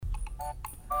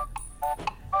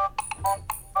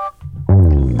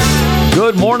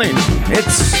good morning.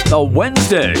 It's a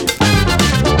Wednesday.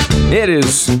 It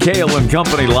is Kale and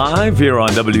Company live here on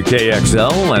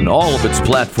WKXL and all of its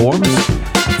platforms.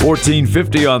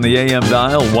 1450 on the AM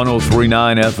dial,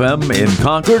 1039 FM in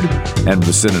Concord and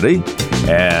vicinity,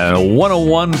 and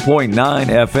 101.9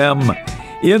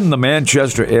 FM in the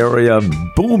Manchester area,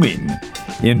 booming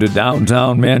into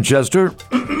downtown Manchester.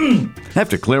 I have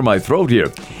to clear my throat here.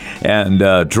 And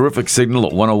terrific signal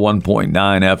at 101.9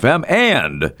 FM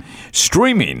and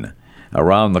streaming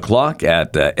around the clock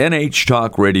at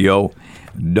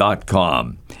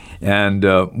nhtalkradio.com. And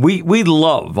we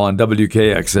love on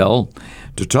WKXL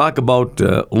to talk about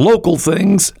local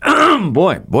things.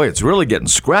 Boy, it's really getting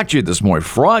scratchy this morning.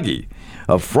 Froggy.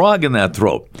 A frog in that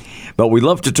throat. But we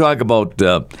love to talk about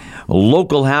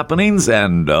local happenings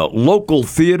and local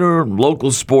theater,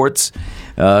 local sports.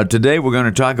 Today we're going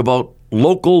to talk about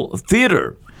local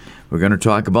theater. We're going to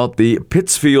talk about the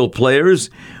Pittsfield Players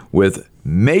with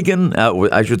Megan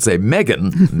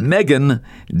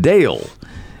Dale.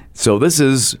 So this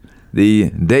is the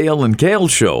Dale and Kale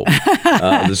show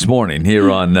this morning here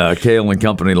on Kale and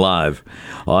Company Live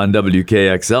on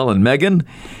WKXL. And Megan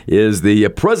is the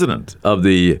president of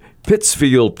the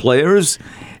Pittsfield Players.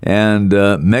 And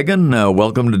Megan,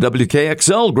 welcome to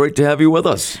WKXL. Great to have you with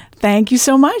us. Thank you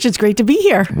so much. It's great to be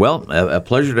here. Well, a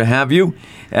pleasure to have you.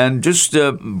 And just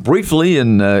briefly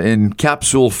in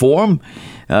capsule form,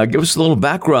 give us a little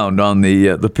background on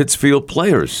the Pittsfield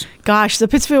Players. Gosh, the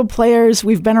Pittsfield Players,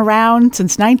 we've been around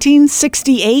since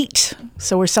 1968.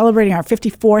 So we're celebrating our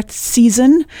 54th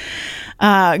season,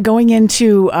 going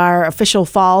into our official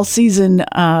fall season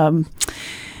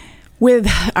with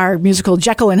our musical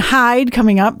Jekyll and Hyde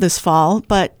coming up this fall.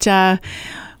 But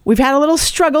we've had a little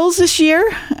struggles this year,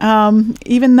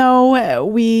 even though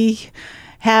we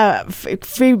have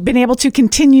been able to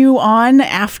continue on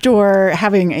after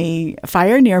having a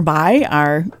fire nearby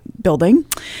our building.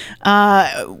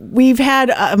 We've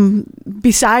had,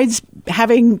 besides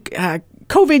having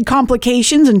COVID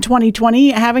complications in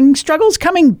 2020, having struggles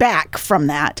coming back from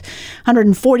that.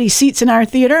 140 seats in our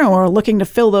theater, and we're looking to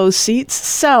fill those seats.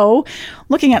 So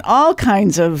looking at all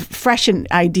kinds of fresh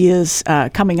ideas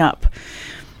coming up.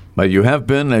 But you have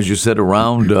been, as you said,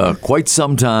 around quite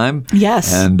some time.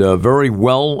 Yes. And very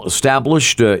well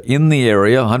established in the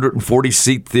area,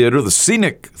 140-seat theater, the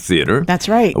Scenic Theater. That's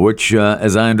right. Which,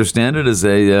 as I understand it, is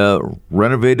a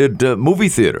renovated movie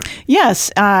theater. Yes.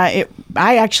 I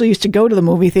actually used to go to the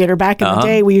movie theater. Back in the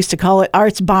day, we used to call it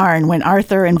Arts Barn when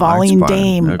Arthur and Pauline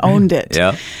Dame owned it.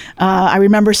 Yeah. I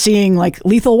remember seeing like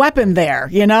Lethal Weapon there,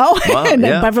 Wow, and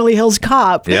then Beverly Hills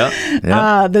Cop.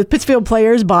 Yeah. The Pittsfield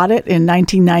Players bought it in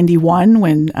 1991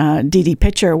 when D.D.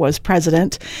 Pitcher was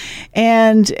president.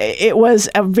 And it was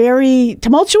a very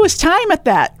tumultuous time at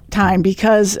that time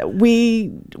because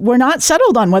we were not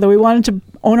settled on whether we wanted to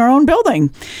own our own building.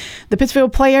 The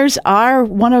Pittsfield Players are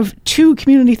one of two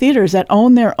community theaters that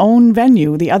own their own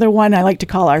venue. The other one I like to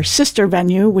call our sister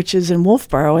venue, which is in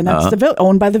Wolfboro, and that's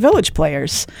owned by the Village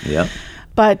Players. Yeah.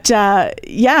 But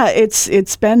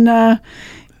it's been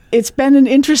an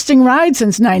interesting ride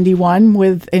since 91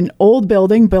 with an old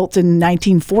building built in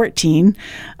 1914.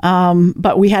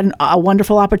 But we had a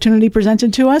wonderful opportunity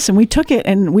presented to us, and we took it,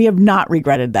 and we have not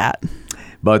regretted that.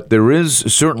 But there is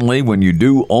certainly, when you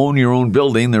do own your own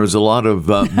building, there's a lot of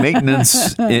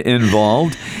maintenance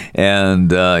involved.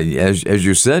 And as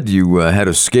you said, you had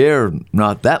a scare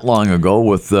not that long ago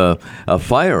with a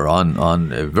fire on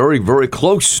very, very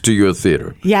close to your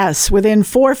theater. Yes, within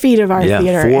 4 feet of our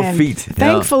theater. 4 feet.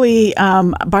 Thankfully,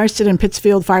 Barstow and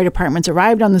Pittsfield fire departments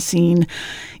arrived on the scene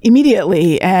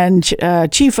immediately, and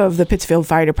chief of the Pittsfield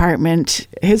Fire Department,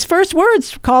 his first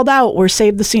words called out were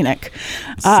 "Save the Scenic."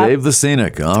 Save the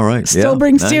Scenic. All right. Still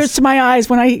brings tears to my eyes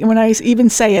when I even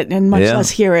say it, and much less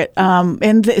hear it.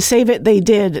 And save it, they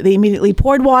did. They immediately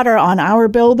poured water on our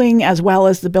building as well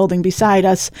as the building beside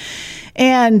us.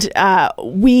 And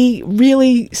we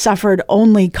really suffered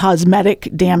only cosmetic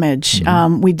damage.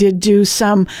 Mm-hmm. We did do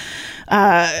some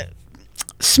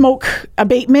smoke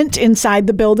abatement inside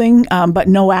the building, but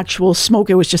no actual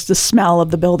smoke. It was just the smell of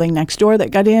the building next door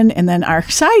that got in. And then our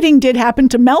siding did happen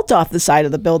to melt off the side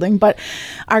of the building, but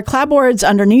our clapboards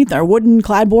underneath, our wooden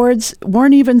clapboards,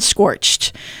 weren't even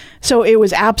scorched. So it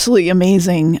was absolutely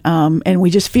amazing. And we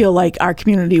just feel like our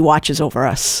community watches over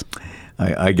us.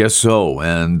 I guess so.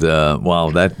 And wow,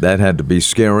 that had to be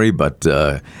scary. But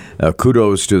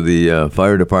kudos to the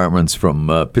fire departments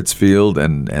from Pittsfield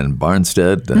and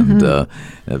Barnstead, and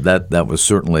that was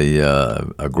certainly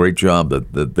a great job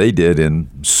that they did in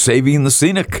saving the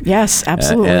Scenic. Yes,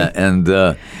 absolutely. And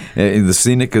the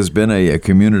Scenic has been a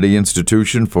community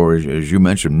institution for, as you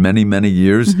mentioned, many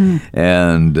years,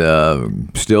 and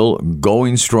still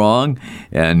going strong.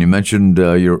 And you mentioned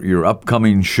your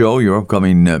upcoming show, your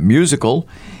upcoming musical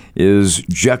is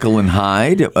Jekyll and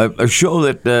Hyde, a show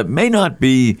that may not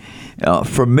be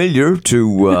familiar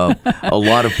to a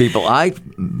lot of people. I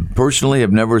personally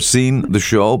have never seen the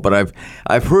show, but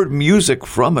I've heard music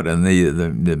from it, and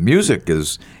the music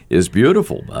is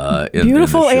beautiful.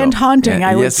 Beautiful and haunting,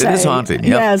 I would say. Yes, it is haunting.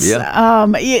 Yep, yes.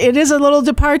 Yep. It is a little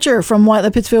departure from what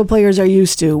the Pittsfield players are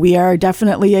used to. We are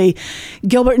definitely a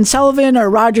Gilbert and Sullivan or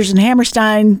Rodgers and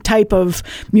Hammerstein type of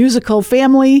musical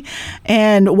family.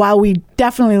 And while we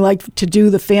definitely like to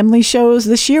do the family shows,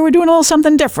 this year we're doing a little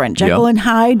something different. Jekyll and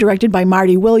Hyde, directed by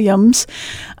Marty Williams,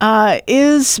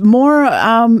 is more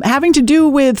having to do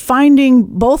with finding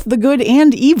both the good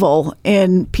and evil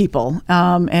in people.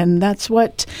 And that's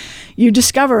what you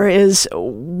discover, is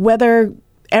whether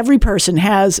every person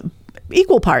has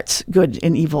equal parts good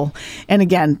and evil. And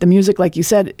again, the music, like you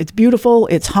said, it's beautiful,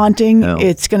 it's haunting,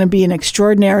 it's going to be an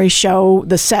extraordinary show.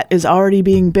 The set is already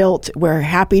being built. We're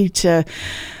happy to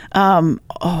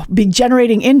be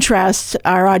generating interest.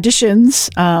 Our auditions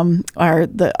are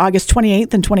the August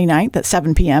 28th and 29th at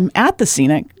 7 p.m. at the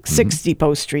Scenic, 6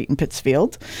 Depot Street in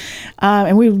Pittsfield.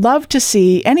 And we'd love to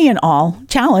see any and all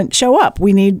talent show up.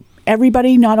 We need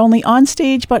everybody, not only on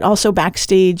stage, but also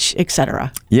backstage,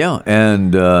 etc. Yeah,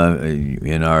 and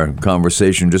in our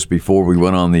conversation just before we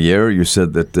went on the air, you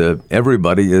said that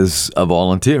everybody is a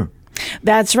volunteer.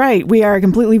 That's right. We are a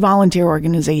completely volunteer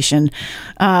organization,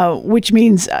 which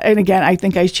means, and again, I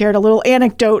think I shared a little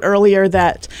anecdote earlier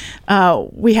that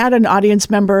we had an audience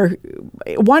member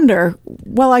wonder,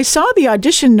 well, I saw the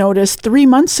audition notice 3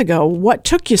 months ago. What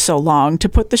took you so long to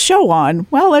put the show on?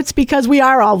 Well, it's because we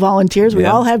are all volunteers. We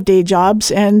all have day jobs,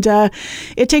 and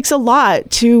it takes a lot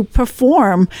to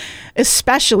perform,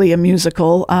 especially a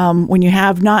musical, when you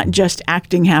have not just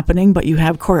acting happening, but you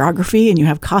have choreography and you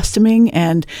have costuming.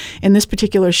 And in this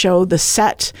particular show, the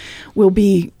set will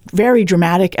be very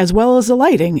dramatic, as well as the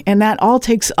lighting. And that all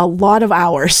takes a lot of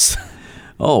hours.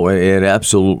 Oh, it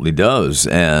absolutely does.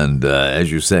 And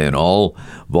as you say, an all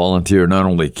volunteer, not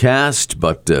only cast,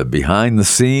 but behind the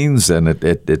scenes. And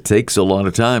it takes a lot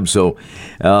of time. So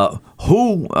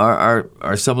who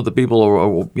are some of the people,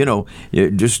 or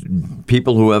just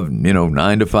people who have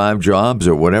 9-to-5 jobs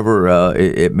or whatever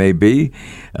it may be,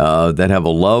 that have a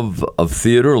love of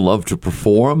theater, love to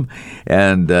perform,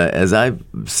 and as I've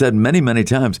said many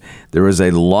times, there is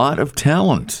a lot of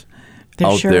talent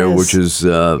out there, which is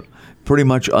pretty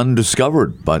much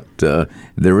undiscovered, but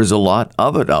there is a lot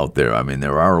of it out there. I mean,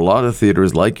 there are a lot of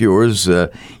theaters like yours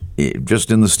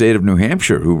just in the state of New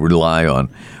Hampshire who rely on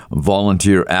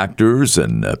volunteer actors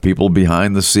and people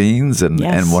behind the scenes and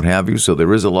what have you. So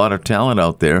there is a lot of talent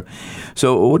out there.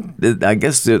 So I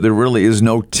guess there really is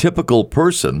no typical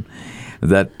person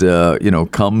that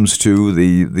comes to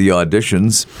the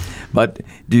auditions. But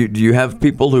do you have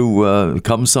people who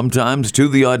come sometimes to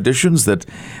the auditions that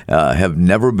have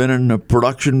never been in a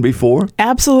production before?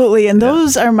 Absolutely, and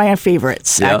those are my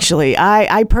favorites, actually.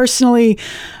 I personally,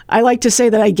 I like to say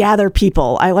that I gather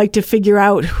people. I like to figure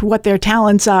out what their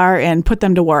talents are and put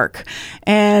them to work.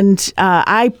 And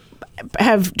I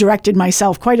have directed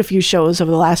myself quite a few shows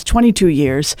over the last 22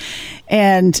 years.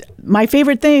 And my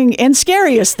favorite thing and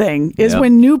scariest thing is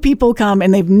when new people come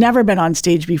and they've never been on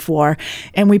stage before,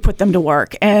 and we put them to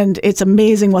work. And it's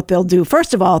amazing what they'll do.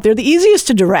 First of all, they're the easiest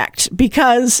to direct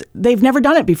because they've never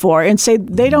done it before, and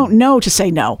they don't know to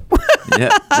say no.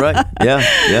 Yeah, right.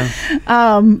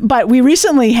 Yeah. But we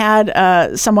recently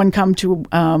had someone come to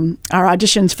our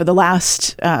auditions for the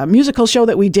last musical show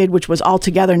that we did, which was All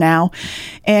Together Now.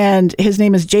 And his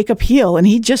name is Jacob Heel, and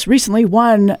he just recently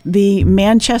won the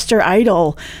Manchester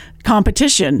Idol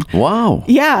competition. Wow.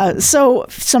 Yeah. So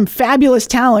some fabulous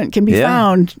talent can be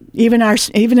found even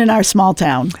in our small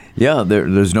town. Yeah,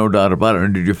 there's no doubt about it.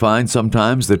 And did you find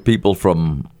sometimes that people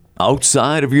from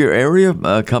outside of your area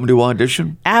come to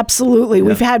audition? Absolutely. Yeah.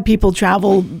 We've had people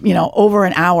travel, over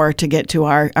an hour to get to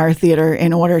our theater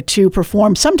in order to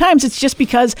perform. Sometimes it's just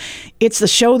because it's the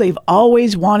show they've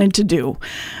always wanted to do.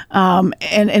 And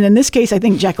in this case, I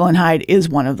think Jekyll and Hyde is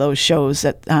one of those shows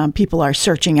that people are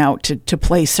searching out to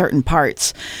play certain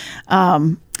parts.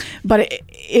 But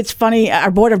it's funny,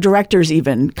 our board of directors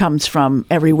even comes from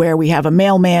everywhere. We have a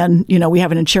mailman, we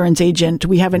have an insurance agent,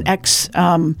 we have an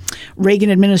ex-Reagan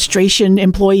administration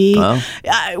employee. Wow.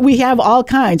 We have all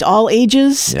kinds, all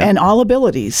ages and all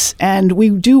abilities. And we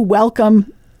do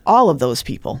welcome all of those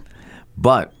people.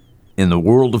 But in the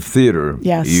world of theater,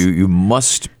 yes. you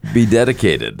must be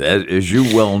dedicated, as you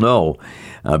well know,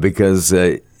 because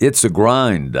it's a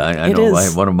grind. I know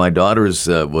one of my daughters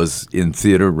was in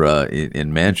theater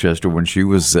in Manchester when she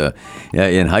was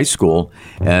in high school,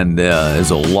 and there's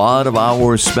a lot of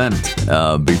hours spent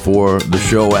before the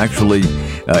show actually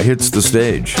hits the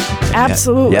stage.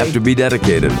 Absolutely. You have to be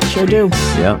dedicated. Sure do.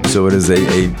 Yeah, so it is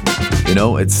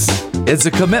it's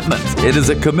a commitment. It is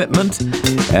a commitment,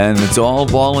 and it's all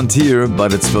volunteer,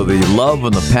 but it's for the love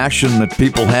and the passion that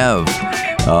people have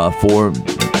for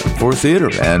theater,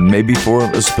 and maybe for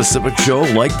a specific show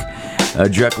like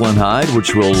Jekyll and Hyde,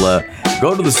 which will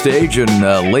go to the stage in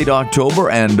late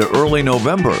October and early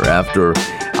November after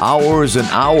hours and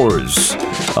hours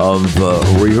of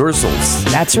rehearsals.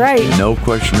 That's right. No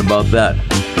question about that.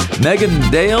 Megan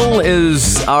Dale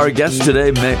is our guest today.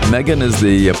 Megan is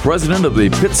the president of the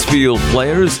Pittsfield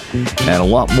Players, and a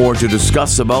lot more to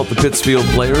discuss about the Pittsfield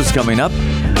Players coming up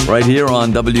right here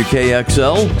on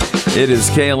WKXL. It is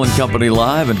Kale and Company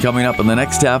Live, and coming up in the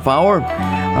next half hour,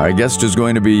 our guest is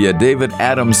going to be David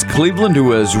Adams Cleveland,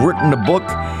 who has written a book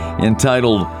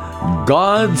entitled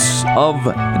Gods of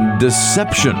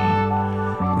Deception.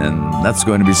 And that's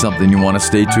going to be something you want to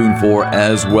stay tuned for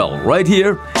as well. Right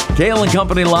here, Kale and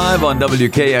Company Live on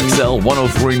WKXL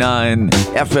 103.9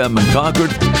 FM in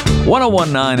Concord,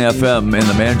 101.9 FM in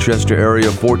the Manchester area,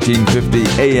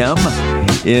 1450 AM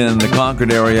in the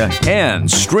Concord area, and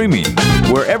streaming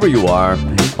wherever you are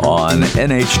on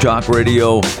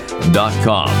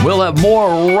nhtalkradio.com. We'll have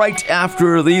more right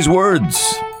after these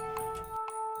words.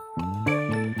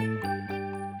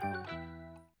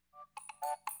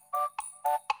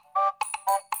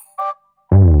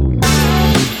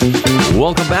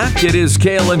 Welcome back. It is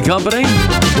Kale and Company.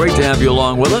 Great to have you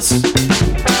along with us.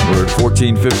 We're at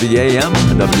 1450 AM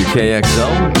at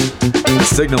WKXL. The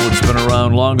signal that's been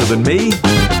around longer than me.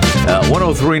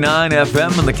 103.9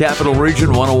 FM in the Capital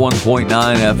Region, 101.9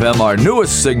 FM, our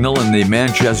newest signal in the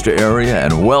Manchester area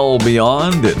and well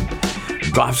beyond in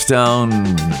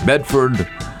Goffstown, Bedford,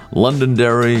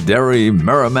 Londonderry, Derry,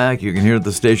 Merrimack. You can hear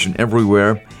the station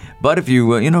everywhere. But if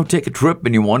you, take a trip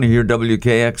and you want to hear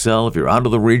WKXL, if you're out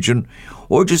of the region,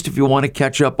 or just if you want to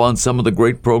catch up on some of the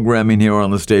great programming here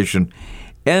on the station,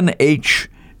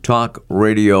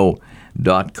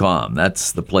 nhtalkradio.com.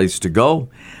 That's the place to go.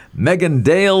 Megan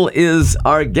Dale is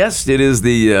our guest. It is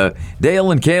the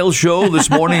Dale and Kale show this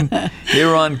morning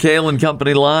here on Kale and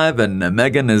Company Live, and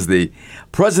Megan is the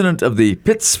president of the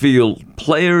Pittsfield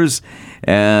Players,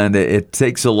 and it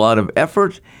takes a lot of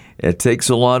effort. It takes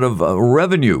a lot of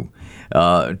revenue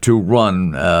to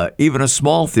run even a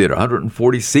small theater,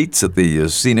 140 seats at the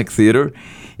Scenic Theater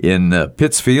in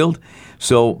Pittsfield.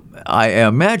 So I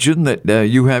imagine that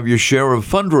you have your share of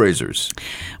fundraisers.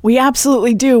 We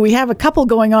absolutely do. We have a couple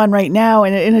going on right now,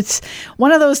 and it's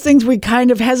one of those things we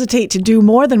kind of hesitate to do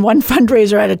more than one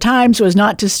fundraiser at a time so as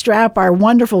not to strap our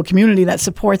wonderful community that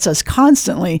supports us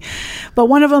constantly. But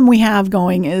one of them we have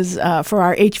going is for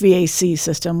our HVAC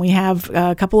system. We have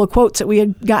a couple of quotes that we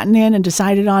had gotten in and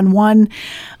decided on one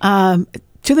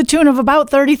to the tune of about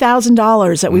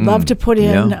 $30,000 that we'd love to put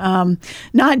in,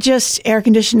 not just air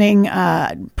conditioning,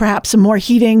 perhaps some more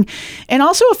heating, and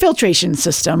also a filtration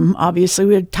system.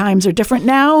 Obviously, times are different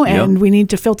now, and we need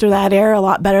to filter that air a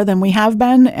lot better than we have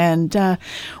been, and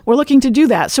we're looking to do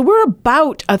that. So we're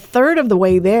about a third of the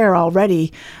way there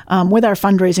already with our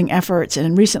fundraising efforts,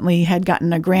 and recently had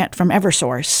gotten a grant from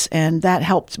Eversource, and that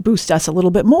helped boost us a little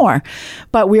bit more.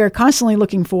 But we are constantly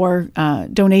looking for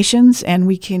donations,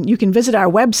 and you can visit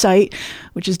our website,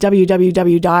 which is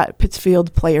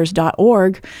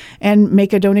www.pittsfieldplayers.org, and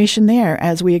make a donation there,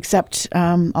 as we accept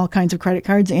all kinds of credit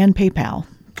cards and PayPal.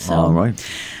 So. All right,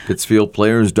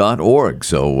 pittsfieldplayers.org.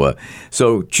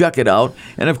 So check it out,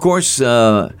 and of course,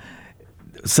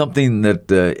 something that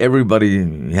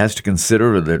everybody has to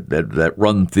consider that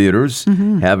run theaters,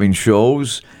 having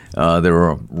shows. There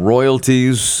are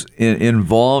royalties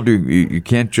involved. You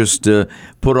can't just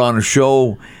put on a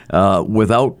show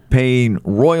without paying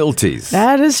royalties.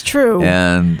 That is true.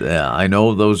 And I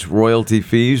know those royalty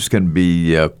fees can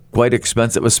be quite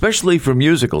expensive, especially for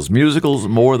musicals. Musicals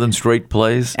more than straight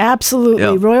plays. Absolutely.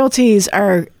 Yeah. Royalties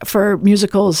for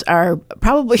musicals are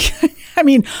probably I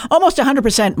mean, almost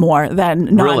 100% more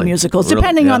than non-musicals, Really?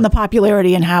 depending Yeah. on the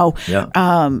popularity and how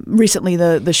recently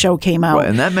the show came out. Right,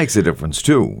 and that makes a difference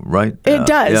too, right? It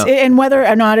does. Yeah. And whether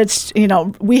or not it's,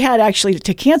 we had actually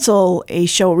to cancel a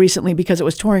show recently because it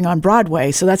was touring on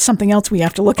Broadway. So that's something else we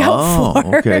have to look out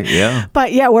for. Okay, yeah.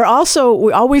 But yeah, we're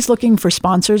always looking for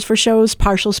sponsors for shows,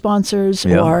 partial sponsors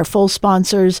or full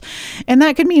sponsors. And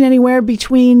that could mean anywhere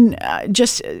between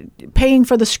just paying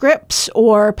for the scripts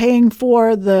or paying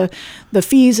for the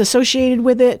fees associated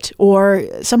with it, or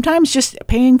sometimes just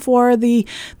paying for the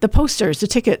posters, the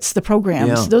tickets, the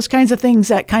programs, those kinds of things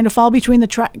that kind of fall between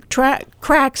the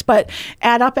cracks, but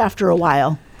add up after a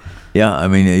while. Yeah, I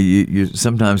mean, you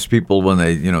sometimes people when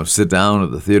they sit down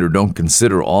at the theater don't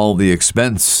consider all the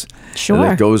expense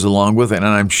that goes along with it, and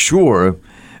I'm sure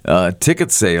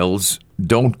ticket sales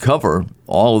don't cover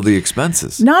all of the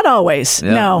expenses. Not always.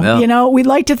 No. We'd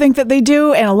like to think that they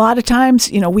do. And a lot of times,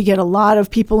 we get a lot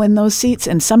of people in those seats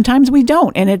and sometimes we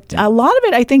don't. And a lot of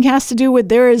it, I think, has to do with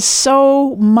there is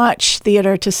so much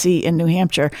theater to see in New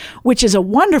Hampshire, which is a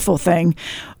wonderful thing.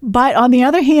 But on the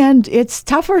other hand, it's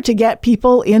tougher to get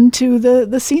people into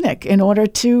the scenic in order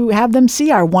to have them see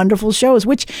our wonderful shows,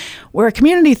 which we're a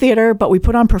community theater, but we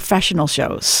put on professional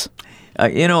shows.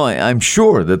 I'm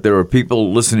sure that there are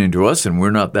people listening to us, and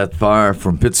we're not that far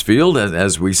from Pittsfield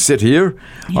as we sit here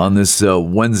on this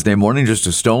Wednesday morning, just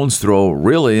a stone's throw,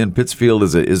 really. And Pittsfield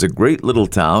is a great little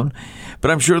town. But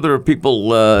I'm sure there are people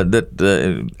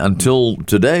that until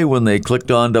today, when they clicked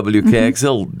on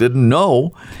WKXL, didn't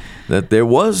know that there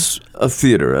was a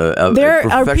theater, a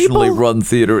professionally run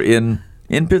theater in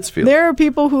Pittsfield. There are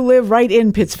people who live right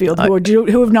in Pittsfield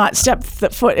who have not stepped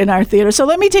foot in our theater. So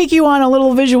let me take you on a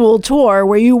little visual tour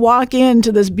where you walk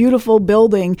into this beautiful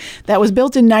building that was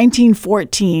built in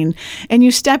 1914, and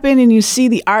you step in and you see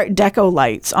the Art Deco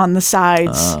lights on the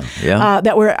sides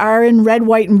that are in red,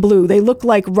 white, and blue. They look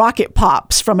like rocket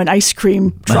pops from an ice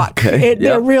cream truck.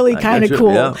 They're really kind of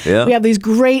cool. Yeah. We have these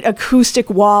great acoustic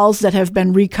walls that have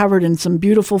been recovered in some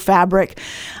beautiful fabric.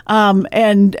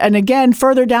 And again,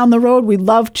 further down the road, we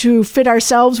love to fit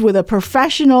ourselves with a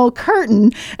professional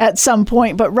curtain at some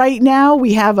point, but right now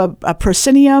we have a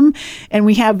proscenium and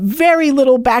we have very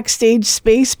little backstage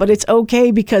space, but it's okay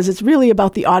because it's really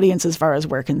about the audience as far as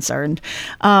we're concerned.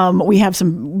 We have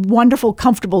some wonderful,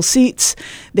 comfortable seats.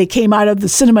 They came out of the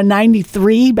Cinema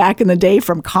 93 back in the day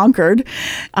from Concord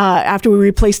after we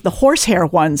replaced the horsehair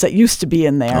ones that used to be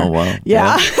in there. Oh, wow.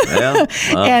 Yeah.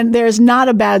 Wow. And there's not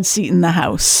a bad seat in the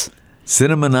house.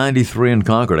 Cinema 93 in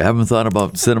Concord. I haven't thought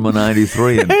about Cinema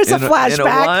 93 There's a flashback. in a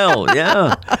while.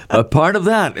 Yeah. A part of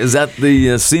that is at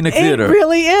the Scenic Theater. It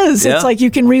really is. Yeah. It's like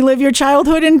you can relive your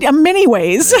childhood in many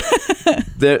ways.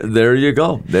 There you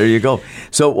go. There you go.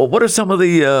 So what are some of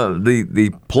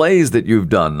the plays that you've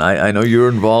done? I know you're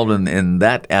involved in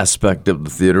that aspect of the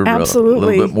theater Absolutely. A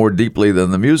little bit more deeply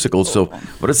than the musical. So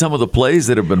what are some of the plays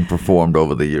that have been performed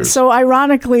over the years? So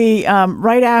ironically,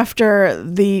 right after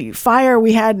the fire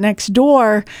we had next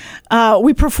door,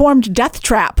 we performed Death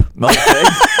Trap. Okay.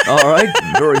 All right.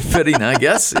 Very fitting, I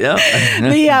guess. Yeah.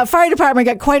 The fire department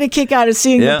got quite a kick out of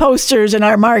seeing the posters and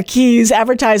our marquees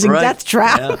advertising Death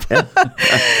Trap. Yeah.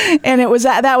 And that was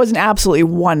an absolutely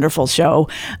wonderful show.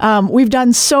 We've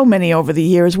done so many over the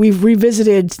years. We've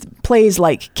revisited plays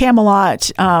like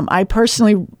Camelot. I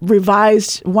personally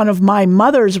revised one of my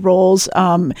mother's roles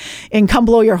in Come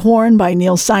Blow Your Horn by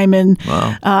Neil Simon.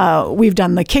 Wow. We've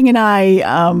done The King and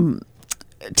I,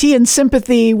 Tea and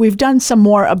Sympathy. We've done some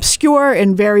more obscure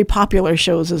and very popular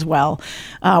shows as well.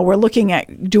 We're looking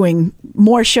at doing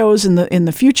more shows in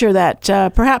the future that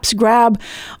perhaps grab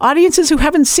audiences who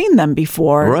haven't seen them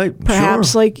before. Right,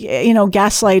 perhaps like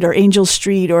Gaslight or Angel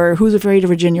Street or Who's Afraid of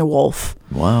Virginia Woolf.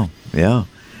 Wow. Yeah.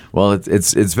 Well,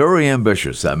 it's very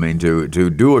ambitious. I mean, to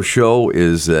do a show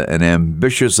is an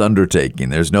ambitious undertaking.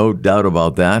 There's no doubt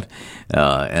about that.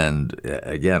 And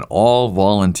again, all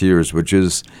volunteers, which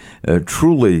is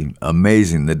truly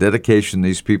amazing. The dedication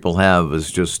these people have is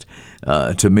just,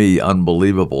 to me,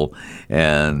 unbelievable.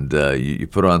 And you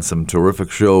put on some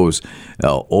terrific shows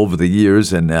over the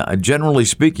years. And generally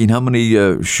speaking, how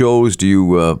many shows do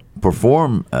you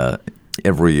perform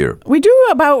every year? We do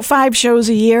about 5 shows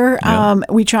a year. Yeah.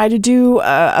 We try to do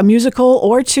a musical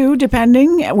or 2,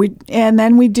 depending. And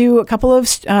then we do a couple of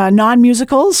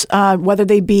non-musicals, whether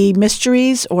they be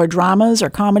mysteries or dramas or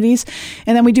comedies.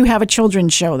 And then we do have a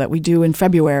children's show that we do in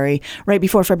February, right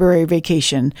before February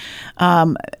vacation.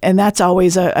 And that's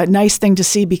always a nice thing to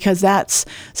see because that's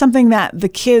something that the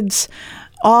kids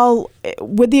all,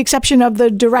 with the exception of the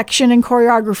direction and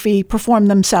choreography, perform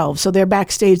themselves. So they're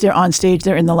backstage, they're on stage,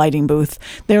 they're in the lighting booth.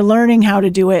 They're learning how to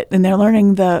do it, and they're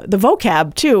learning the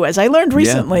vocab too, as I learned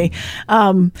recently.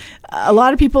 Yeah. A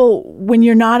lot of people, when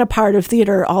you're not a part of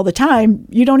theater all the time,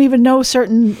 you don't even know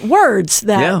certain words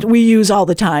that we use all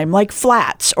the time, like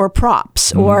flats or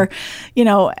props or,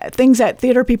 things that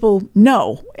theater people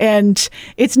know. And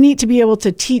it's neat to be able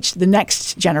to teach the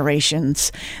next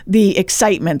generations the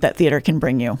excitement that theater can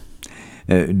bring you.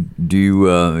 Do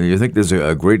you think there's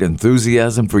a great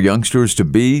enthusiasm for youngsters to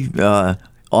be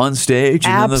on stage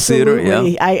and in the theater?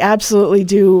 Yeah. I absolutely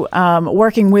do.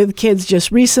 Working with kids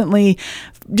just recently,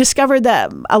 discovered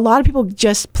that a lot of people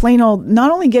just plain old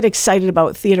not only get excited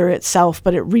about theater itself,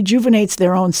 but it rejuvenates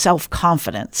their own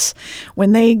self-confidence.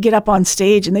 When they get up on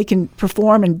stage and they can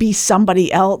perform and be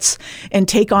somebody else and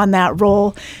take on that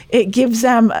role, it gives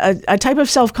them a type of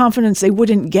self-confidence they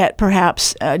wouldn't get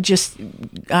perhaps just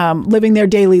living their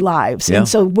daily lives. Yeah, and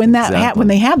so when when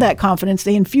they have that confidence,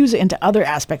 they infuse it into other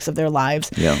aspects of their lives.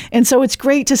 Yeah. And so it's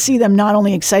great to see them not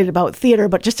only excited about theater,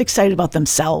 but just excited about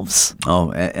themselves.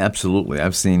 Oh, absolutely.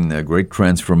 I've seen great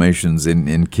transformations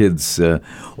in kids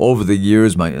over the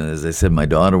years. As I said, my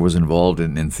daughter was involved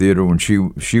in theater when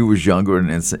she was younger,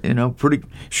 and it's pretty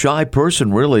shy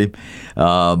person really.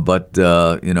 But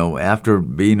after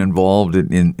being involved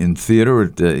in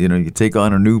theater, you take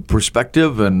on a new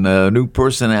perspective and a new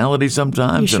personality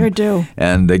sometimes. You sure do,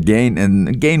 and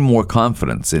gain more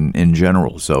confidence in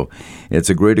general. So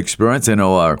it's a great experience. I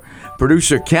know our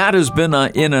producer Kat has been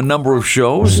in a number of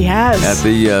shows. She has. At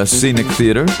the Scenic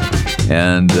Theater,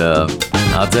 and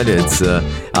I'll tell you, it's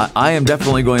I am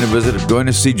definitely going to visit. I'm going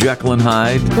to see Jekyll and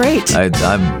Hyde. Great.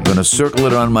 I'm going to circle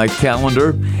it on my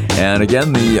calendar. And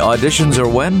again, the auditions are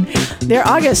when? They're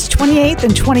August 28th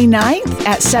and 29th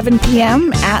at 7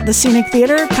 p.m. at the Scenic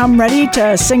Theater. Come ready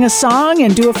to sing a song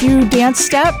and do a few dance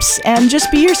steps and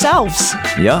just be yourselves.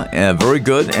 Yeah, very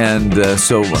good. And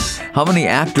so how many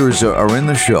actors are in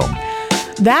the show?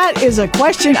 That is a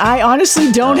question I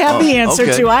honestly don't have the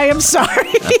answer to. I am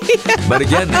sorry. But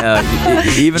again,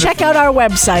 even check out our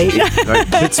website.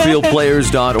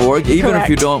 PittsfieldPlayers.org. Even Correct. If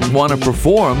you don't want to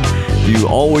perform, you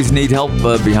always need help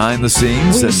behind the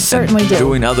scenes. We certainly do.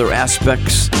 Doing other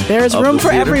aspects. There's room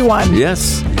for everyone.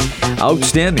 Yes.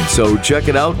 Outstanding. So check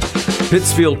it out.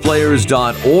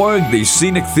 PittsfieldPlayers.org, the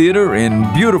Scenic Theater in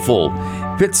beautiful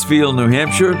Pittsfield, New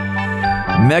Hampshire.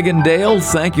 Megan Dale,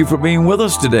 thank you for being with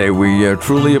us today. We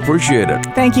truly appreciate it.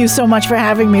 Thank you so much for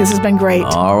having me. This has been great.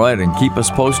 All right, and keep us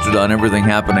posted on everything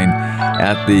happening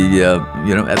at the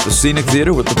at the Scenic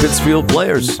Theater with the Pittsfield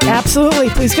Players. Absolutely.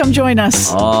 Please come join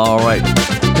us. All right.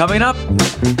 Coming up,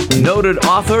 noted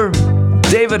author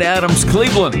David Adams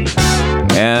Cleveland.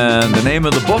 And the name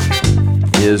of the book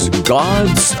is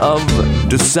Gods of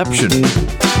Deception.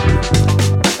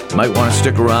 Might want to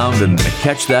stick around and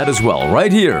catch that as well,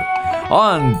 right here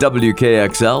on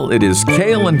WKXL. It is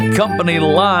Kale and Company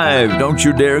Live. Don't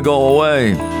you dare go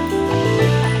away.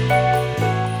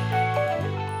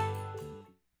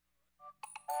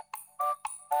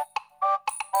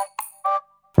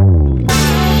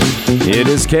 It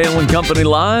is Kale and Company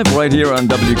Live right here on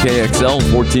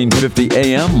WKXL 1450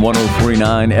 AM,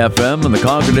 103.9 FM in the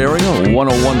Concord area,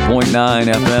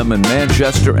 101.9 FM in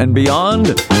Manchester and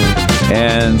beyond,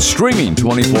 and streaming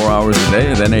 24 hours a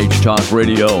day at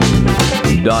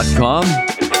nhtalkradio.com.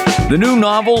 The new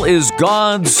novel is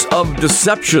Gods of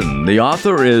Deception. The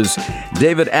author is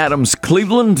David Adams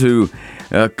Cleveland, who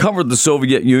covered the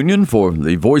Soviet Union for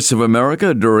the Voice of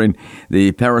America during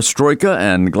the Perestroika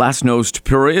and Glasnost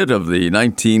period of the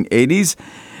 1980s.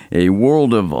 A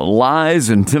world of lies,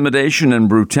 intimidation, and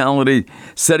brutality,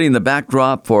 setting the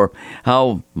backdrop for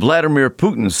how Vladimir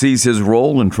Putin sees his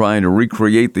role in trying to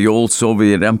recreate the old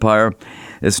Soviet empire.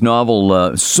 This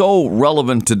novel, so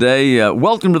relevant today.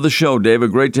 Welcome to the show,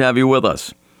 David. Great to have you with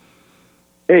us.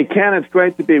 Hey, Ken, it's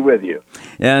great to be with you.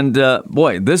 And,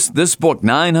 boy, this book,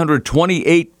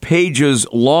 928 pages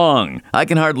long. I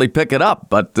can hardly pick it up,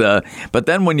 but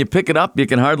then when you pick it up, you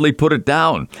can hardly put it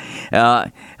down.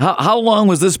 How long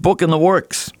was this book in the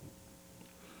works?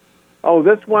 Oh,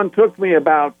 this one took me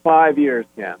about 5 years,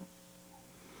 Ken.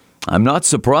 I'm not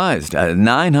surprised.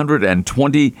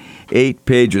 928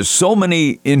 pages. So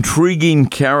many intriguing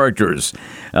characters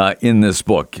in this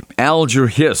book. Alger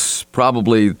Hiss,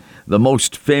 probably the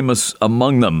most famous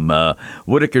among them.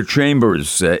 Whittaker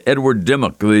Chambers, Edward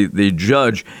Dimmock, the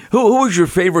judge. Who was your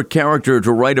favorite character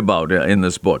to write about in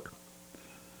this book?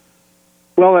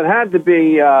 Well, it had to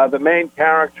be the main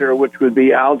character, which would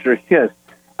be Alger Hiss.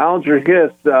 Alger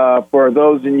Hiss, for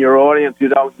those in your audience who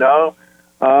don't know,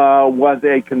 was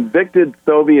a convicted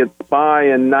Soviet spy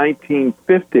in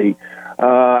 1950.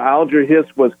 Alger Hiss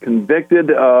was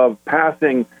convicted of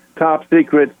passing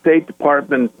top-secret State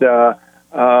Department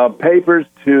papers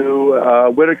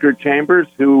to Whittaker Chambers,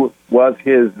 who was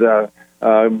his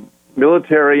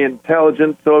military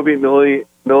intelligence, Soviet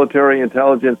military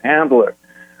intelligence handler.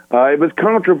 It was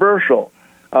controversial.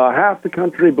 Half the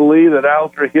country believed that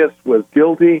Alger Hiss was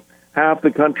guilty. Half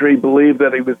the country believed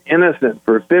that he was innocent.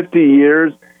 For 50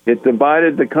 years, it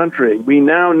divided the country. We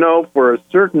now know for a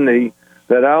certainty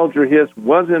that Alger Hiss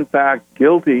was in fact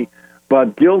guilty,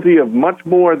 but guilty of much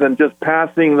more than just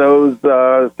passing those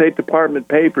State Department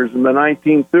papers in the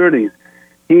 1930s.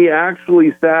 He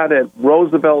actually sat at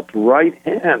Roosevelt's right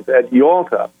hand at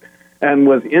Yalta and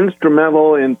was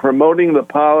instrumental in promoting the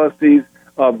policies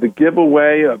of the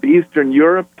giveaway of Eastern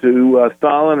Europe to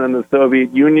Stalin and the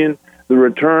Soviet Union, the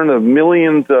return of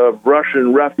millions of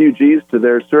Russian refugees to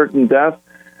their certain death,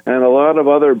 and a lot of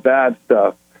other bad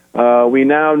stuff. We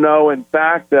now know, in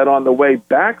fact, that on the way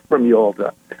back from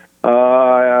Yalta,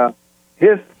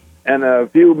 Hiss and a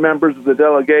few members of the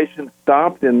delegation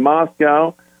stopped in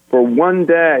Moscow for one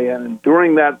day, and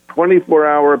during that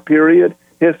 24-hour period,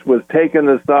 Hiss was taken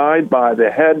aside by the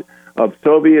head of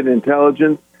Soviet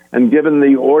intelligence and given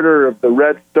the Order of the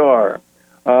Red Star.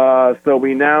 So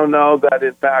we now know that,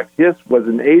 in fact, Hiss was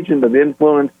an agent of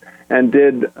influence and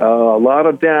did a lot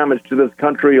of damage to this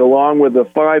country, along with the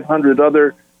 500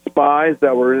 other spies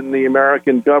that were in the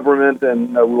American government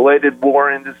and related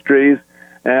war industries,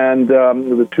 and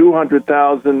the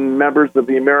 200,000 members of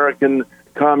the American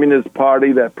Communist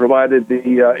Party that provided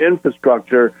the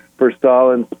infrastructure for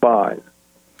Stalin's spies.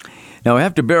 Now, I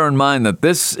have to bear in mind that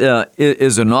this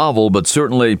is a novel, but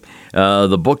certainly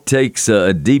the book takes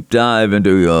a deep dive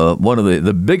into one of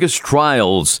the biggest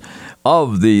trials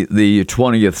of the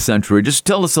 20th century. Just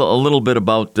tell us a little bit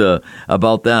about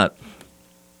that.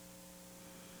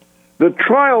 The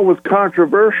trial was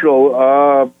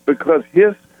controversial because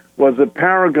Hiss was a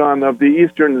paragon of the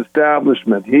Eastern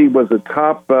establishment. He was a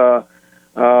top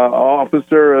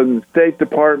officer in the State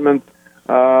Department.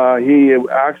 He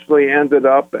actually ended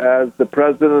up as the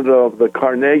president of the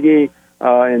Carnegie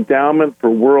Endowment for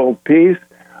World Peace.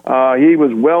 He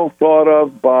was well thought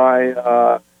of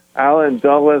by Allen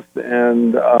Dulles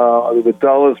and the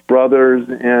Dulles brothers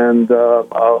and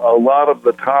a lot of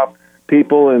the top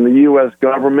people in the U.S.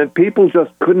 government. People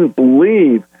just couldn't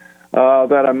believe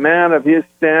that a man of his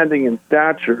standing and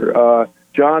stature,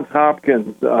 Johns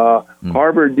Hopkins,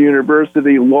 Harvard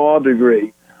University law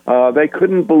degree, they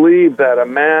couldn't believe that a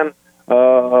man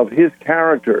of his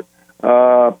character,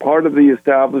 part of the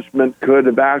establishment, could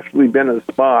have actually been a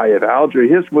spy. If Alger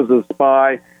Hiss was a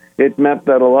spy, it meant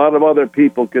that a lot of other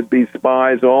people could be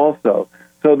spies also.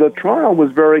 So the trial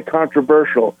was very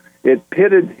controversial. It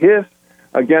pitted Hiss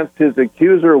against his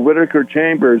accuser, Whittaker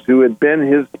Chambers, who had been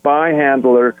his spy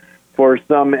handler for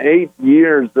some 8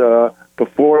 years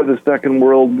before the Second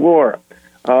World War.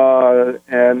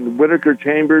 And Whittaker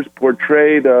Chambers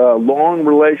portrayed a long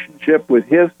relationship with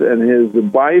Hiss and his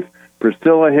wife,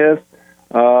 Priscilla Hiss.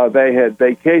 They had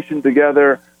vacationed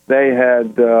together. They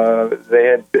had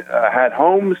had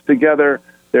homes together.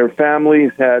 Their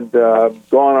families had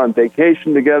gone on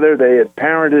vacation together. They had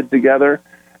parented together.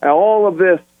 And all of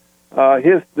this,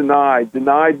 Hiss denied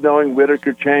knowing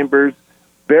Whittaker Chambers,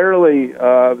 barely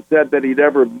said that he'd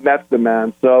ever met the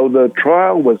man. So the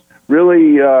trial was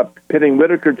really pitting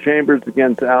Whittaker Chambers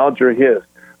against Alger Hiss.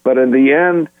 But in the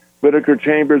end, Whittaker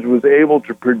Chambers was able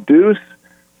to produce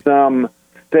some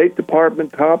State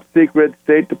Department, top-secret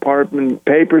State Department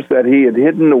papers that he had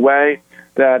hidden away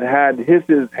that had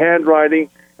Hiss's handwriting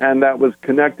and that was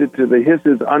connected to the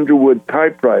Hiss's Underwood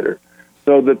typewriter.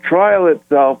 So the trial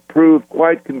itself proved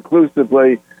quite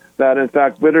conclusively that, in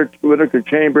fact, Whittaker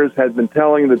Chambers had been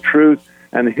telling the truth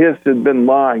and Hiss had been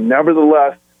lying.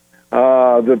 Nevertheless,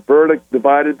 the verdict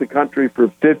divided the country for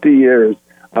 50 years.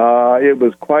 It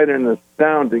was quite an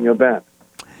astounding event.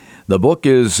 The book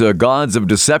is Gods of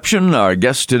Deception. Our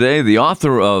guest today, the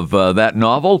author of that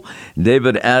novel,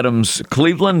 David Adams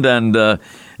Cleveland. And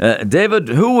David,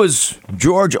 who was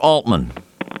George Altman?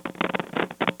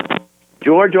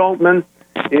 George Altman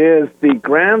is the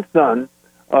grandson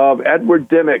of Edward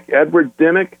Dimmick. Edward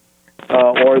Dimmick,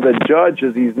 or the judge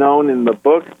as he's known in the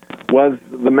book, was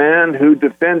the man who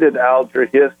defended Alger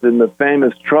Hiss in the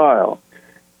famous trial.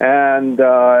 And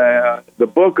the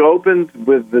book opens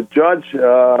with the judge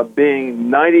being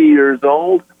 90 years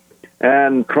old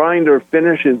and trying to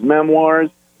finish his memoirs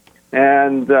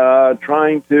and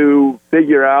trying to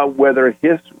figure out whether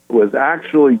Hiss was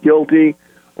actually guilty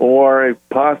or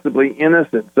possibly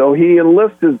innocent. So he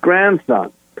enlists his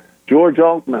grandson, George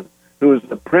Altman, who is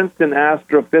a Princeton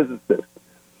astrophysicist.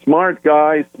 Smart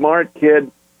guy, smart kid,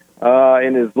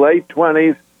 in his late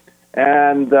 20s,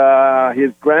 and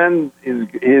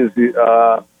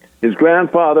his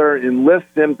grandfather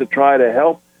enlists him to try to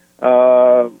help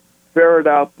ferret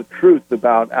out the truth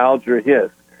about Alger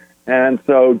Hiss. And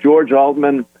so George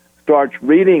Altman starts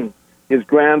reading his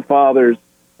grandfather's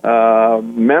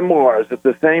memoirs. At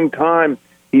the same time,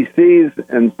 he sees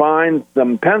and finds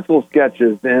some pencil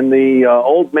sketches in the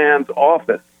old man's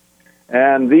office.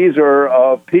 And these are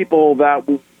of people that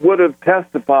would have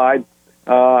testified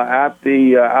at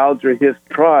the Alger Hiss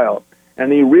trial.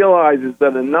 And he realizes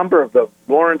that a number of them,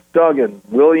 Lawrence Duggan,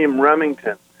 William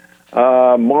Remington,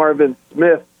 Marvin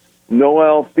Smith,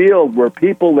 Noel Field, were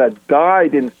people that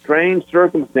died in strange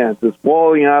circumstances,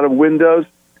 falling out of windows,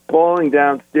 falling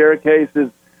down staircases,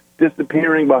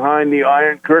 disappearing behind the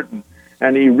Iron Curtain.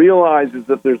 And he realizes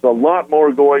that there's a lot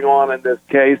more going on in this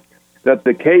case, that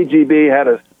the KGB had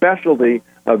a specialty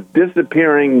of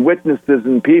disappearing witnesses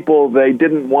and people they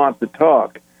didn't want to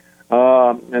talk.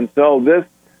 And so this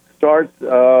starts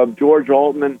George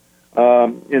Altman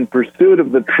in pursuit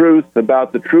of the truth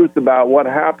about what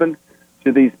happened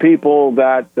to these people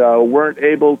that weren't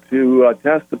able to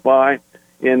testify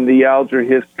in the Alger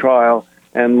Hiss trial,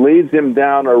 and leads him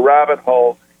down a rabbit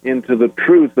hole into the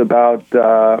truth about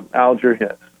Alger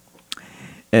Hiss.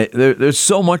 There's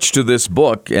so much to this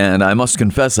book, and I must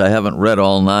confess I haven't read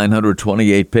all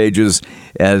 928 pages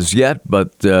as yet,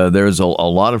 but there's a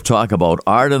lot of talk about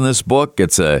art in this book.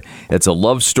 It's a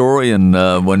love story, and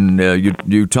when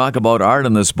you talk about art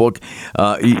in this book,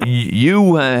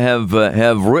 you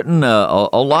have written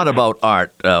a lot about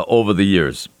art over the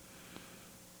years.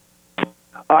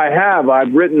 I have.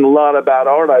 I've written a lot about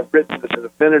art. I've written a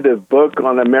definitive book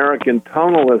on American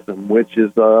tonalism, which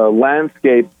is a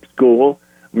landscape school,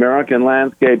 American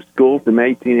landscape school from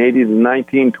 1880 to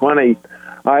 1920.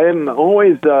 I am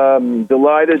always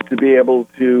delighted to be able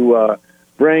to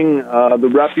bring the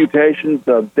reputations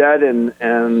of dead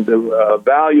and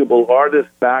valuable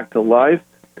artists back to life.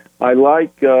 I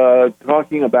like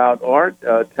talking about art,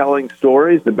 telling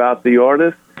stories about the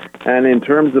artist, and in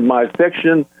terms of my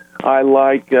fiction, I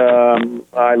like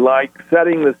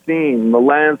setting the scene, the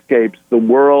landscapes, the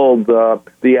world,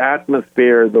 the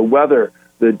atmosphere, the weather,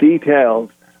 the details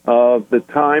of the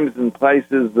times and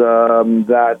places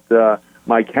that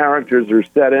my characters are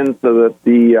set in, so that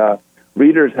the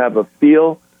readers have a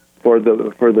feel for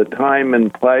the time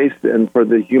and place and for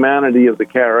the humanity of the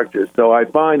characters. So I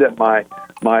find that my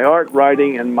art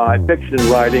writing and my fiction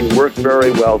writing work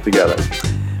very well together.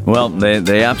 Well,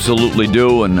 they absolutely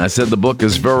do, and I said the book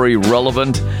is very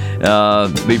relevant.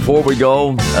 Before we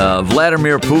go,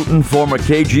 Vladimir Putin, former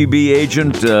KGB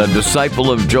agent, disciple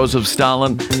of Joseph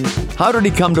Stalin. How did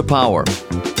he come to power?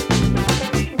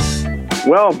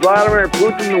 Well, Vladimir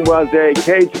Putin was a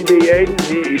KGB agent.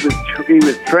 He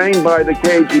was trained by the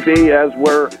KGB, as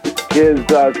were his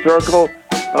circle.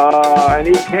 And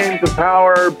he came to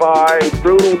power by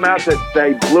brutal methods.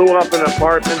 They blew up an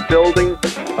apartment building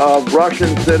of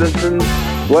Russian citizens,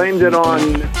 blamed it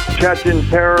on Chechen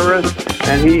terrorists,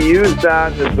 and he used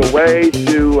that as a way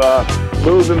to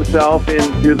move himself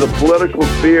into the political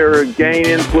sphere, gain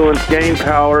influence, gain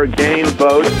power, gain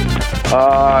votes.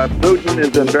 Putin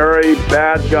is a very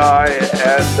bad guy,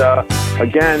 and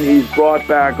again, he's brought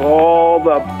back all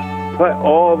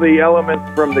the elements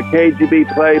from the KGB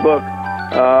playbook.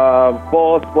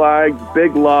 False flags,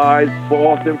 big lies,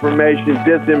 false information,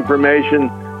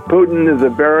 disinformation. Putin is a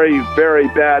very, very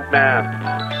bad man.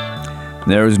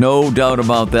 There is no doubt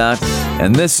about that.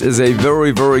 And this is a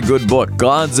very, very good book,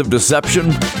 Gods of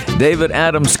Deception. David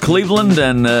Adams Cleveland.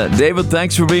 And David,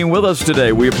 thanks for being with us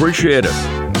today. We appreciate it.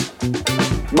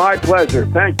 My pleasure.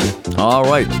 Thank you. All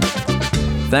right.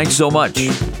 Thanks so much.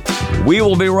 We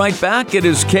will be right back. It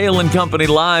is Kale and Company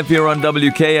live here on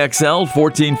WKXL,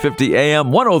 1450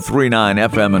 AM, 1039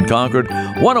 FM in Concord,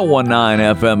 1019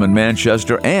 FM in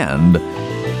Manchester, and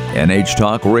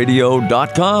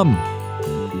NHTalkRadio.com.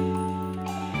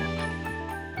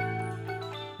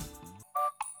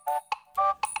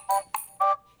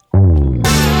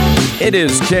 It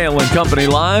is Kale and Company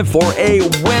live for a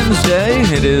Wednesday.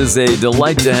 It is a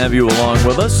delight to have you along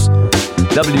with us.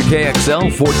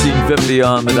 WKXL, 1450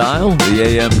 on the dial, the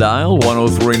AM dial,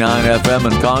 1039 FM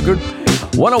in Concord,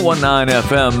 1019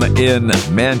 FM in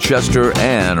Manchester,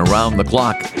 and around the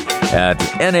clock at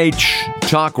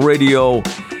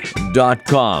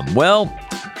NHTalkRadio.com. Well,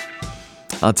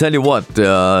 I'll tell you what,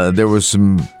 there was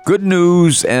some good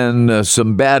news and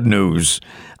some bad news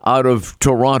out of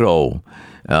Toronto.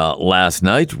 last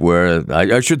night, where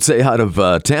I should say out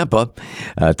of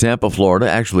Tampa, Florida,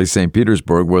 actually St.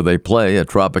 Petersburg, where they play at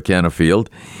Tropicana Field.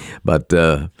 But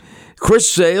Chris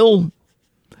Sale,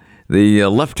 the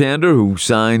left-hander who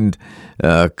signed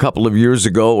a couple of years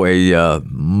ago a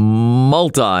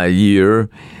multi-year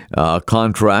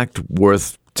contract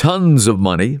worth tons of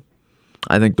money.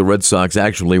 I think the Red Sox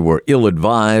actually were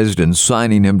ill-advised in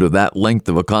signing him to that length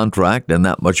of a contract and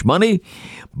that much money,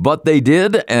 but they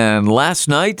did. And last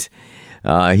night,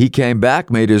 he came back,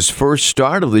 made his first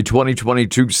start of the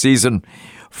 2022 season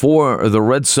for the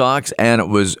Red Sox, and it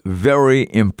was very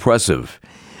impressive.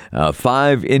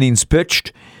 5 innings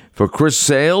pitched for Chris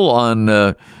Sale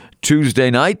on Tuesday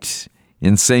night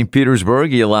in St. Petersburg.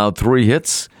 He allowed 3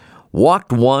 hits,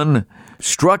 walked 1,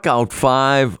 struck out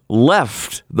 5,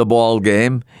 left the ball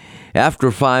game after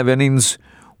 5 innings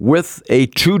with a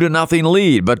 2-0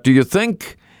 lead. But do you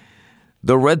think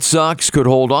the Red Sox could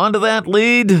hold on to that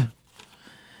lead?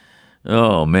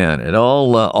 Oh man, it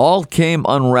all came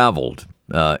unraveled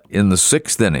in the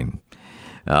 6th inning.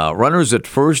 Runners at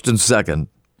first and second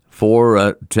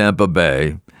for Tampa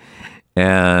Bay,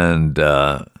 and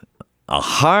a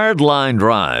hard line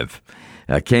drive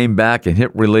came back and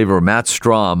hit reliever Matt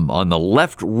Strahm on the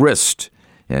left wrist,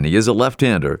 and he is a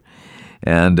left-hander.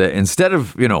 And instead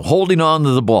of holding on to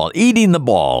the ball, eating the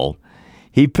ball,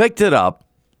 he picked it up.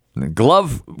 The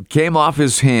glove came off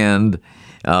his hand.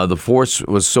 The force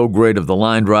was so great of the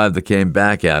line drive that came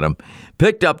back at him.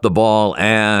 Picked up the ball,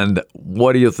 and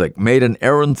what do you think? Made an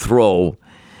errant throw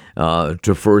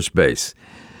to first base.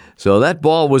 So that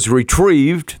ball was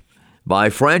retrieved by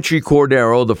Franchy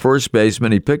Cordero, the first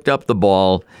baseman. He picked up the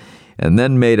ball and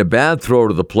then made a bad throw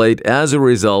to the plate. As a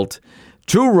result,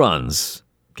 2 runs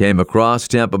came across.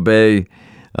 Tampa Bay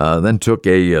then took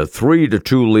a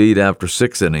 3-2 lead after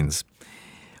 6 innings.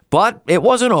 But it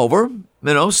wasn't over.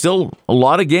 Still a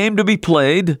lot of game to be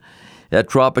played at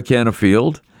Tropicana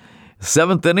Field.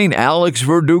 7th inning, Alex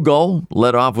Verdugo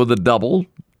led off with a double.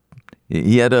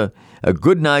 He had a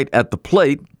good night at the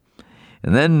plate.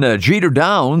 And then Jeter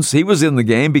Downs, he was in the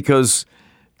game because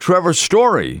Trevor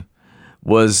Story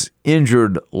was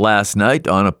injured last night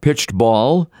on a pitched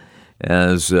ball,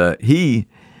 as he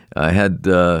had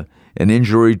an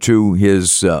injury to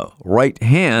his right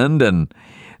hand, and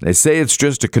they say it's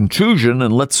just a contusion,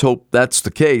 and let's hope that's the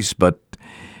case, but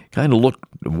kind of looked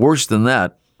worse than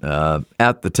that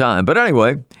at the time. But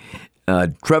anyway,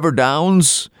 Trevor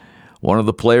Downs, one of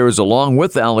the players along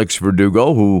with Alex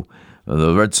Verdugo, who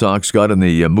the Red Sox got in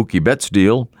the Mookie Betts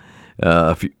deal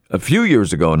a few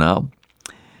years ago now.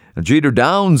 Jeter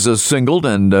Downs singled,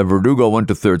 and Verdugo went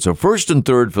to third. So 1st and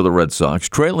 3rd for the Red Sox,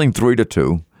 trailing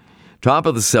 3-2. Top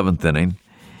of the 7th inning.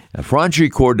 Franchy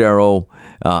Cordero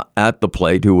at the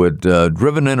plate, who had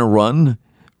driven in a run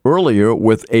earlier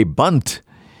with a bunt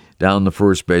down the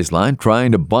first baseline,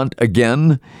 trying to bunt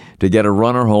again to get a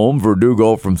runner home.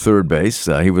 Verdugo from third base.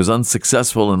 He was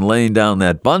unsuccessful in laying down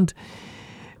that bunt.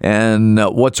 And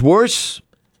what's worse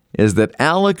is that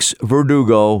Alex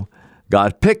Verdugo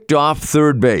got picked off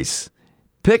third base.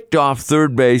 Picked off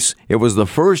third base. It was the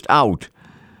first out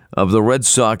of the Red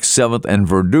Sox 7th, and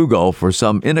Verdugo, for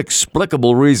some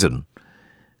inexplicable reason,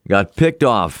 got picked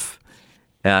off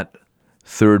at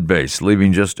third base,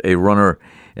 leaving just a runner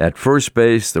at first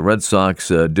base. The Red Sox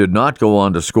did not go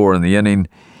on to score in the inning,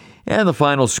 and the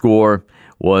final score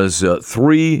was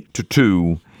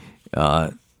 3-2.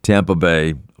 Tampa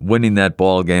Bay winning that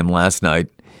ball game last night,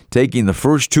 taking the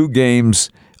first 2 games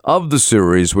of the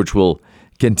series, which will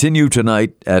continue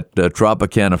tonight at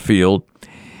Tropicana Field.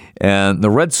 And the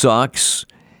Red Sox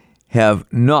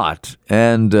have not,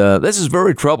 and this is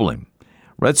very troubling,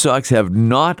 Red Sox have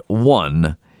not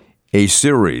won a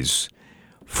series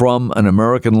from an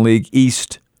American League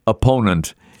East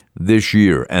opponent this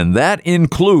year. And that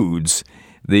includes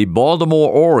the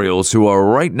Baltimore Orioles, who are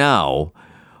right now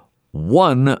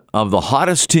one of the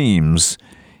hottest teams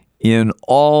in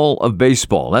all of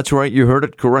baseball. That's right, you heard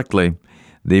it correctly.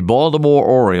 The Baltimore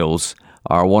Orioles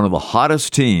are one of the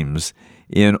hottest teams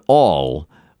in all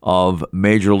of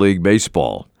Major League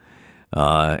Baseball.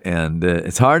 And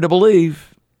it's hard to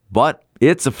believe, but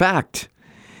it's a fact.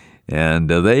 And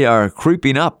they are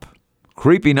creeping up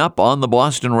on the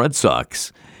Boston Red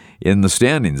Sox in the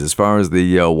standings as far as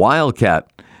the wild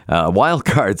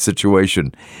card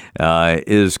situation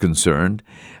is concerned.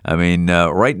 I mean,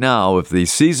 right now, if the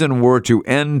season were to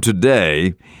end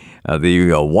today,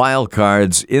 the wild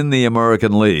cards in the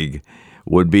American League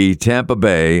would be Tampa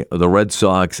Bay, the Red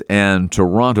Sox, and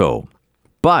Toronto.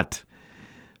 But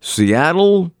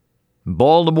Seattle,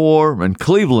 Baltimore, and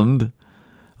Cleveland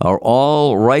are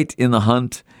all right in the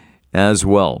hunt, as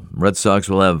well. Red Sox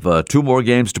will have 2 more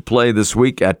games to play this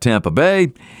week at Tampa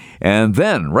Bay. And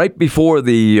then, right before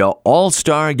the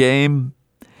All-Star game,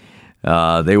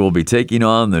 they will be taking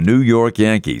on the New York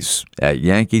Yankees at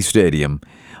Yankee Stadium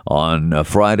on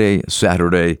Friday,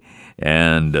 Saturday,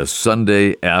 and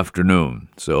Sunday afternoon.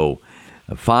 So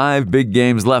 5 big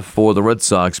games left for the Red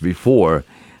Sox before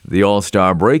the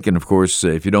All-Star break. And, of course,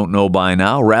 if you don't know by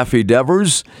now, Rafi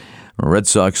Devers, Red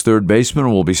Sox third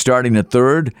baseman, will be starting at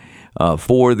third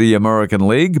for the American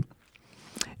League.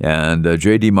 And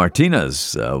J.D.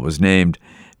 Martinez was named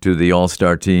to the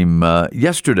All-Star team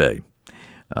yesterday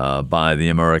by the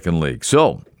American League.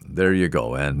 So there you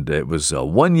go. And it was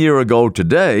 1 year ago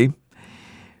today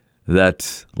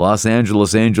that Los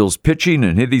Angeles Angels pitching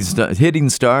and hitting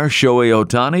star Shohei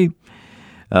Ohtani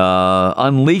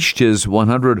unleashed his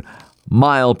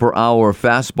 100-mile-per-hour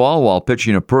fastball while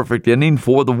pitching a perfect inning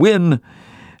for the win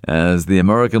as the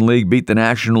American League beat the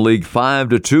National League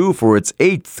 5-2 for its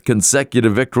 8th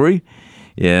consecutive victory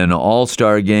in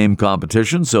All-Star Game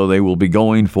competition. So they will be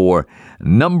going for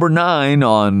number 9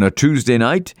 on Tuesday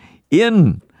night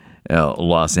in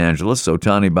Los Angeles.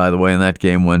 Ohtani, by the way, in that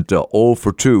game went 0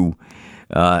 for 2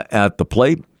 at the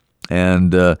plate,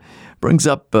 and brings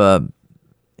up an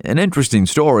interesting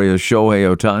story. As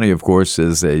Shohei Ohtani, of course,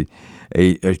 is a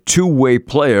two-way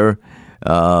player,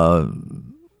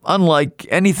 unlike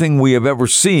anything we have ever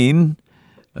seen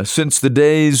since the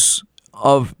days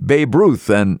of Babe Ruth,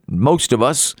 and most of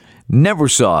us never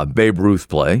saw Babe Ruth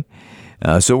play.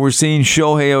 So we're seeing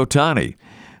Shohei Ohtani,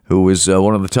 who is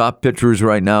one of the top pitchers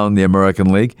right now in the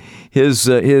American League. His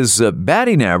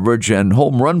batting average and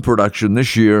home run production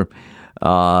this year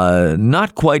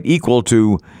not quite equal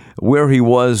to where he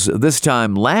was this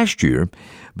time last year,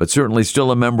 but certainly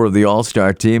still a member of the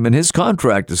All-Star team, and his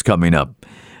contract is coming up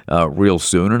real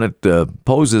soon, and it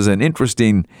poses an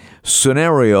interesting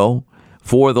scenario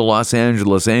for the Los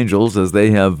Angeles Angels as they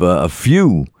have a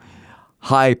few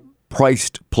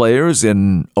high-priced players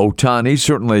in Ohtani,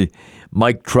 certainly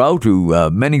Mike Trout, who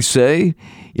many say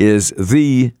is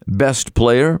the best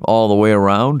player all the way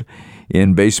around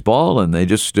in baseball. And they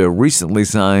just recently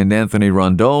signed Anthony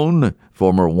Rondon,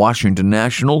 former Washington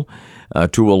National,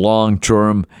 to a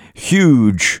long-term,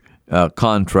 huge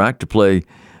contract to play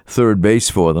third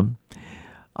base for them.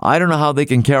 I don't know how they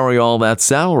can carry all that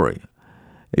salary.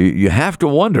 You have to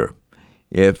wonder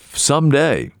if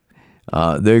someday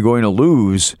they're going to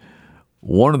lose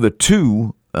one of the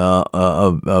two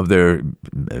of their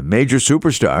major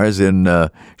superstars in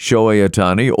Shohei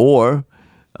Ohtani or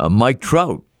Mike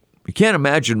Trout. You can't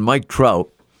imagine Mike Trout,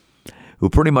 who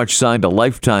pretty much signed a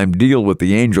lifetime deal with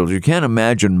the Angels. You can't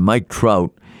imagine Mike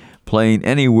Trout playing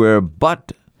anywhere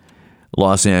but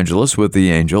Los Angeles with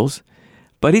the Angels.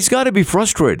 But he's got to be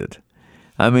frustrated.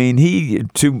 I mean, he,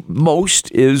 to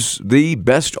most, is the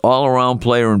best all-around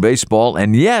player in baseball,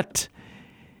 and yet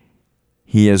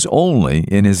he has only,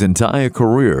 in his entire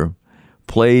career,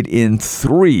 played in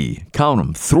 3, count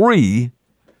them, 3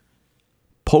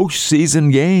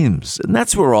 postseason games. And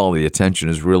that's where all the attention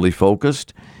is really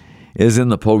focused, is in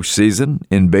the postseason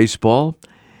in baseball.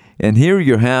 And here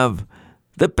you have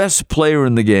the best player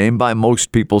in the game by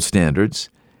most people's standards,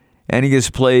 and he has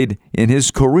played in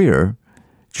his career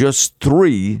just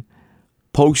 3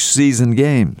 postseason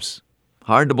games.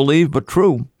 Hard to believe, but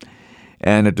true.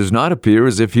 And it does not appear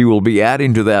as if he will be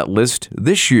adding to that list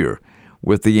this year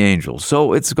with the Angels.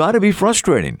 So it's got to be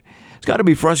frustrating. It's got to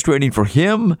be frustrating for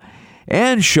him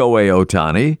and Shohei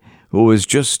Ohtani, who is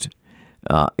just,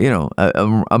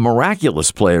 a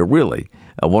miraculous player, really.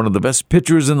 One of the best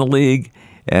pitchers in the league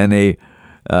and a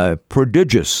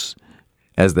prodigious,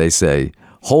 as they say,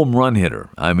 home run hitter.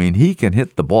 I mean, he can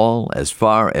hit the ball as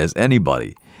far as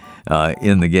anybody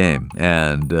in the game.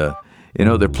 And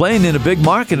they're playing in a big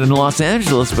market in Los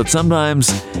Angeles, but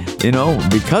sometimes,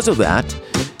 because of that,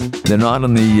 they're not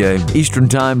in the Eastern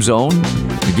time zone.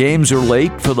 The games are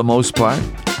late for the most part,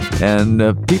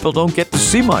 and people don't get to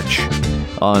see much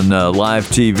on live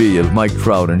TV of Mike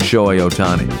Trout and Shohei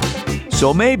Ohtani.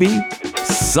 So maybe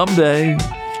someday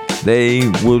they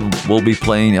will be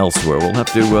playing elsewhere. We'll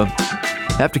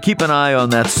have to keep an eye on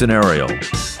that scenario.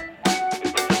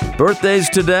 Birthdays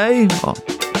today?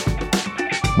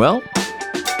 Well,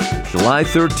 July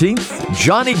 13th,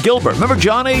 Johnny Gilbert. Remember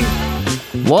Johnny?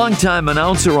 Longtime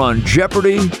announcer on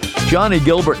Jeopardy. Johnny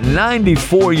Gilbert,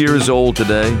 94 years old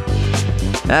today.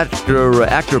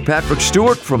 Actor Patrick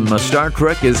Stewart from Star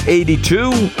Trek is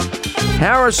 82.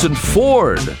 Harrison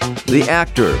Ford, the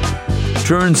actor,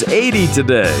 turns 80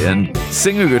 today. And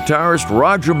singer-guitarist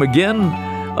Roger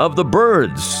McGuinn of the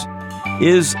Byrds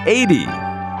is 80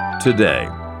 today.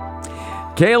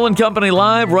 Kale and Company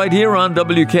live right here on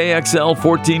WKXL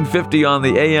 1450 on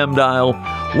the AM dial,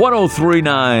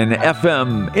 103.9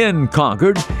 FM in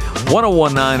Concord,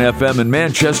 101.9 FM in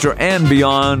Manchester and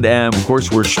beyond. And, of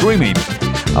course, we're streaming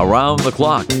around the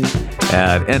clock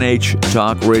at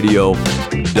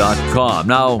nhtalkradio.com.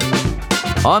 Now,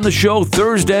 on the show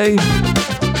Thursday,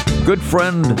 good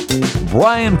friend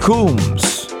Brian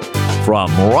Coombs from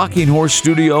Rocking Horse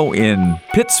Studio in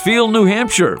Pittsfield, New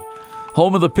Hampshire,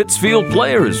 home of the Pittsfield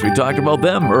Players. We talked about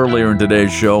them earlier in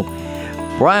today's show.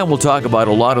 Brian will talk about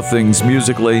a lot of things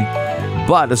musically,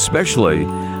 but especially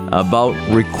about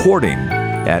recording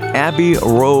at Abbey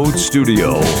Road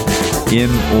Studio in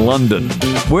London,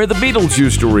 where the Beatles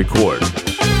used to record.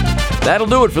 That'll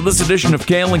do it for this edition of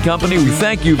Kale and Company. We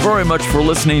thank you very much for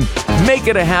listening. Make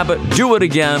it a habit, do it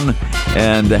again,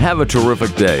 and have a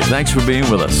terrific day. Thanks for being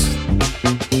with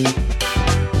us.